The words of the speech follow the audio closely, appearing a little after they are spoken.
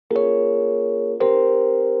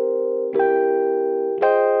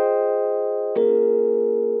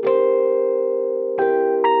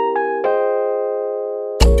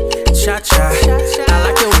Cha-cha, I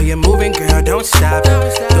like the way you're moving, girl, don't stop.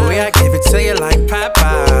 The way I give it to you like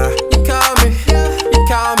Papa. You call me,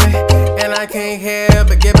 and I can't help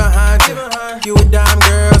but get behind you. You a dime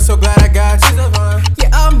girl, so glad I got you. Yeah,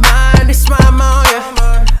 all mine, it's my on ya.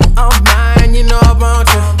 All mine, you know I want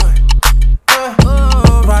you.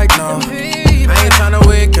 Right now, I ain't tryna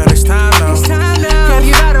wait, girl, it's time now. Girl,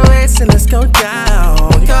 you by the way, so let's go down.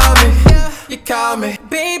 You call me,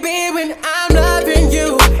 baby, when I'm loving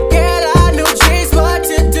you. Girl, I knew just what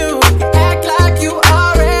to do. Act like you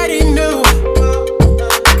already knew.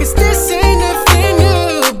 Cause this ain't nothing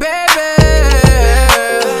new, baby.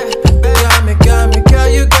 Got me, girl,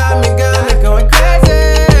 you got me going crazy.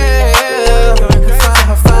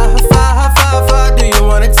 How far do you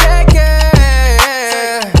wanna take it?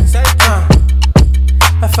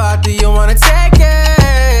 How far do you wanna take it?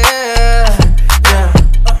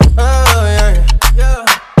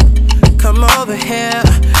 Come over here,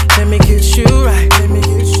 let me get you right.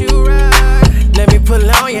 Let me pull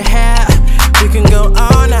on your hair, we can go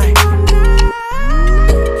all night.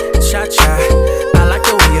 Cha-cha, I like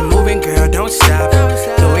the way you're moving, girl, don't stop.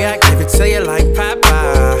 The way I give it to you like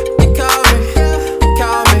Papa. You call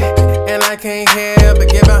me, and I can't help but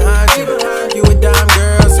get behind you. You a dime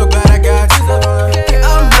girl, so glad I got you. Yeah,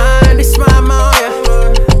 all mine, it's my on ya.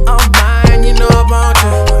 All mine, you know I want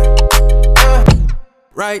you.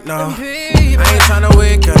 Right now, I ain't tryna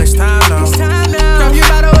wait, girl, it's time now. Grab you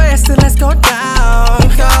by the waist and let's go down.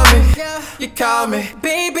 You call me,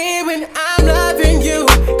 baby, when I'm loving you.